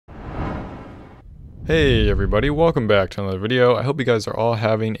Hey everybody, welcome back to another video. I hope you guys are all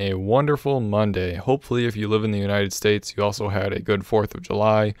having a wonderful Monday. Hopefully if you live in the United States, you also had a good 4th of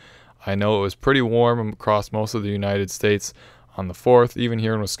July. I know it was pretty warm across most of the United States on the 4th. Even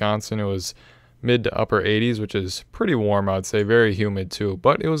here in Wisconsin, it was mid to upper 80s, which is pretty warm, I'd say. Very humid too,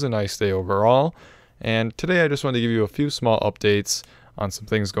 but it was a nice day overall. And today I just wanted to give you a few small updates on some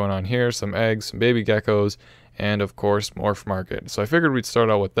things going on here, some eggs, some baby geckos, and of course, Morph Market. So I figured we'd start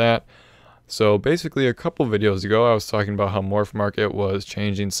out with that. So basically a couple videos ago, I was talking about how Morph Market was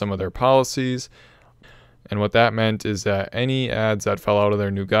changing some of their policies. And what that meant is that any ads that fell out of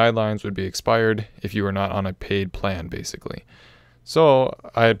their new guidelines would be expired if you were not on a paid plan, basically. So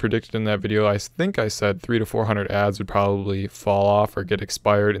I had predicted in that video, I think I said 300 to 400 ads would probably fall off or get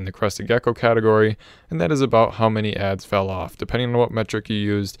expired in the Crested Gecko category. And that is about how many ads fell off. Depending on what metric you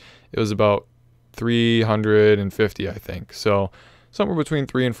used, it was about 350, I think. So somewhere between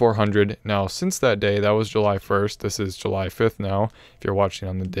 300 and 400. Now, since that day, that was July 1st. This is July 5th now, if you're watching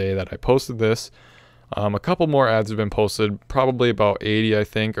on the day that I posted this. A couple more ads have been posted, probably about 80, I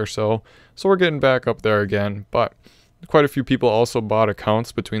think, or so. So we're getting back up there again. But quite a few people also bought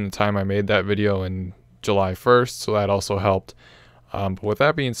accounts between the time I made that video and July 1st, so that also helped. But with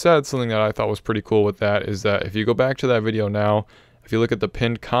that being said, something that I thought was pretty cool with that is that if you go back to that video now, if you look at the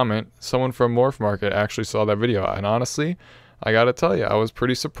pinned comment, someone from Morph Market actually saw that video. And honestly, I gotta tell you, I was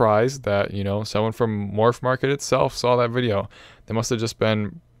pretty surprised that, someone from Morph Market itself saw that video. They must have just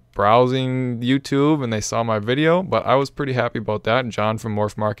been browsing YouTube and they saw my video, but I was pretty happy about that. John from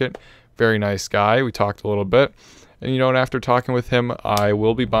Morph Market, very nice guy. We talked a little bit. And and after talking with him, I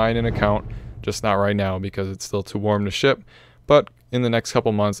will be buying an account, just not right now because it's still too warm to ship. But in the next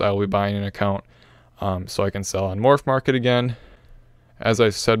couple months, I will be buying an account so I can sell on Morph Market again. As I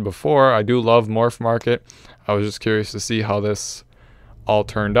said before, I do love Morph Market. I was just curious to see how this all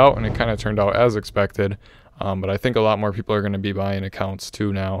turned out, and it kind of turned out as expected. But I think a lot more people are going to be buying accounts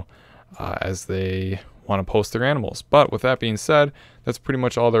too now as they want to post their animals. But with that being said, that's pretty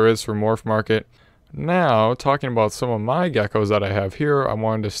much all there is for Morph Market. Now, talking about some of my geckos that I have here, I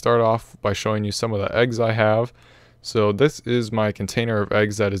wanted to start off by showing you some of the eggs I have. So this is my container of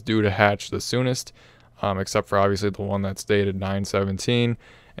eggs that is due to hatch the soonest. Except for obviously the one that's dated 9/17.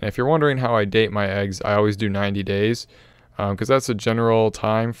 And if you're wondering how I date my eggs, I always do 90 days because that's a general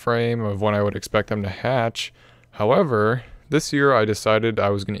time frame of when I would expect them to hatch. However, this year I decided I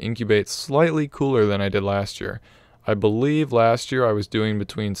was going to incubate slightly cooler than I did last year. I believe last year I was doing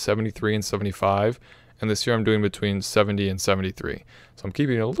between 73 and 75, and this year I'm doing between 70 and 73. So I'm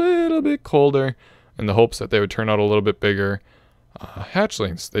keeping it a little bit colder in the hopes that they would turn out a little bit bigger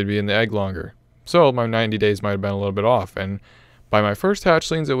hatchlings. They'd be in the egg longer. So my 90 days might have been a little bit off, and by my first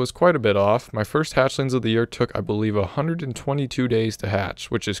hatchlings, it was quite a bit off. My first hatchlings of the year took, I believe, 122 days to hatch,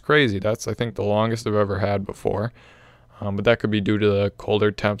 which is crazy. That's, I think, the longest I've ever had before, but that could be due to the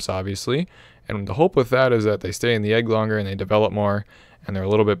colder temps, obviously, and the hope with that is that they stay in the egg longer and they develop more, and they're a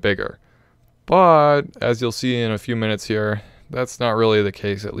little bit bigger. But, as you'll see in a few minutes here, that's not really the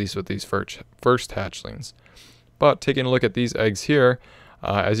case, at least with these first hatchlings. But taking a look at these eggs here,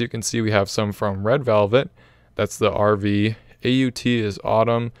 as you can see, we have some from Red Velvet. That's the RV. AUT is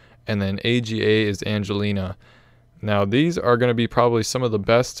Autumn. And then AGA is Angelina. Now, these are going to be probably some of the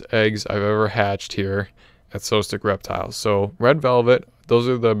best eggs I've ever hatched here at Stick Reptiles. So, Red Velvet, those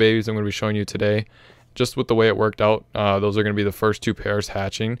are the babies I'm going to be showing you today. Just with the way it worked out, those are going to be the first two pairs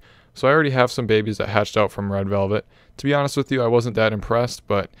hatching. So, I already have some babies that hatched out from Red Velvet. To be honest with you, I wasn't that impressed,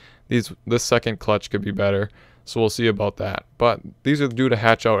 but this second clutch could be better. So we'll see about that. But these are due to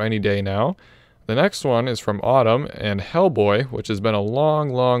hatch out any day now. The next one is from Autumn and Hellboy, which has been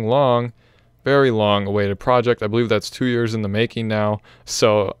a very long awaited project. I believe that's 2 years in the making now.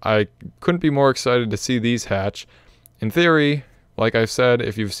 So I couldn't be more excited to see these hatch. In theory, like I've said,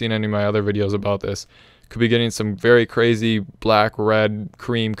 if you've seen any of my other videos about this, could be getting some very crazy black, red,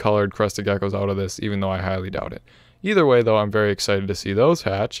 cream colored Crested Geckos out of this, even though I highly doubt it. Either way, though, I'm very excited to see those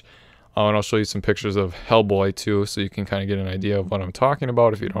hatch. And I'll show you some pictures of Hellboy too, so you can kind of get an idea of what I'm talking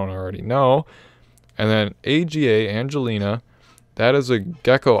about if you don't already know. And then AGA, Angelina, that is a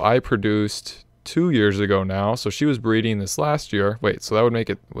gecko I produced 2 years ago now. So she was breeding this last year. Wait, so that would make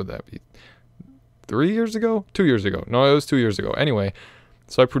it, would that be 3 years ago? 2 years ago. No, it was 2 years ago. Anyway,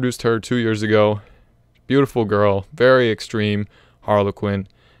 so I produced her 2 years ago. Beautiful girl, very extreme Harlequin.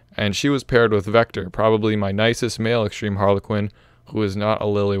 And she was paired with Vector, probably my nicest male extreme Harlequin, who is not a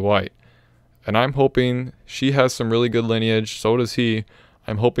lily white. And I'm hoping she has some really good lineage, so does he.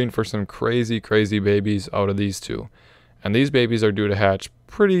 I'm hoping for some crazy babies out of these two. And these babies are due to hatch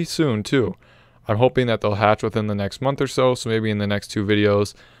pretty soon too. I'm hoping that they'll hatch within the next month or so, so maybe in the next two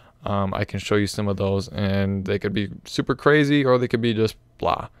videos I can show you some of those, and they could be super crazy or they could be just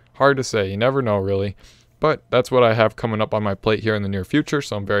blah. Hard to say. You never know, really. But that's what I have coming up on my plate here in the near future,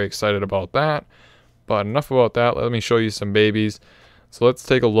 so I'm very excited about that. But enough about that. Let me show you some babies. So let's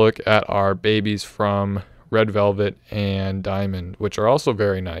take a look at our babies from Red Velvet and Diamond, which are also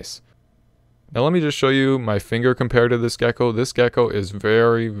very nice. Now let me just show you my finger compared to this gecko. This gecko is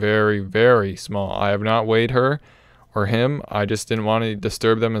very, very, very small. I have not weighed her or him. I just didn't want to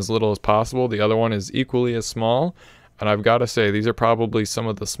disturb them as little as possible. The other one is equally as small. And I've got to say, these are probably some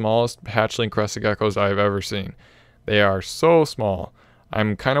of the smallest hatchling crested geckos I've ever seen. They are so small.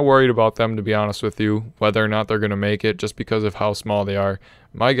 I'm kind of worried about them, to be honest with you, whether or not they're going to make it just because of how small they are.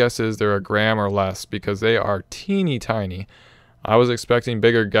 My guess is they're a gram or less because they are teeny tiny. I was expecting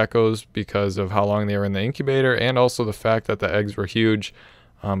bigger geckos because of how long they were in the incubator and also the fact that the eggs were huge.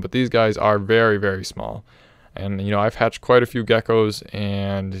 But these guys are very, very small. And, you know, I've hatched quite a few geckos,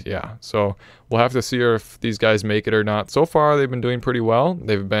 and yeah, so we'll have to see if these guys make it or not. So far, they've been doing pretty well.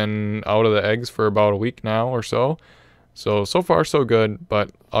 They've been out of the eggs for about a week now or so. So far, so good,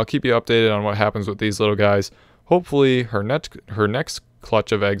 but I'll keep you updated on what happens with these little guys. Hopefully, her next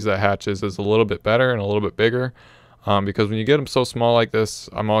clutch of eggs that hatches is a little bit better and a little bit bigger. Because when you get them so small like this,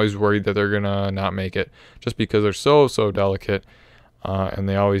 I'm always worried that they're going to not make it just because they're so delicate. And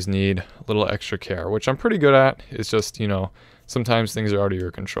they always need a little extra care, which I'm pretty good at. It's just, you know, sometimes things are out of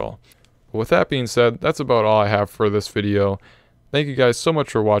your control. But with that being said, that's about all I have for this video. Thank you guys so much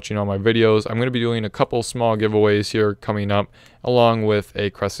for watching all my videos. I'm going to be doing a couple small giveaways here coming up, along with a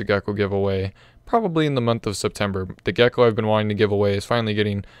Crested Gecko giveaway, probably in the month of September. The gecko I've been wanting to give away is finally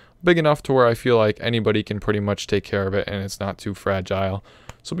getting big enough to where I feel like anybody can pretty much take care of it and it's not too fragile.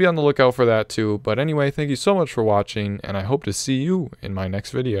 So be on the lookout for that too. But anyway, thank you so much for watching, and I hope to see you in my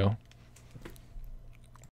next video.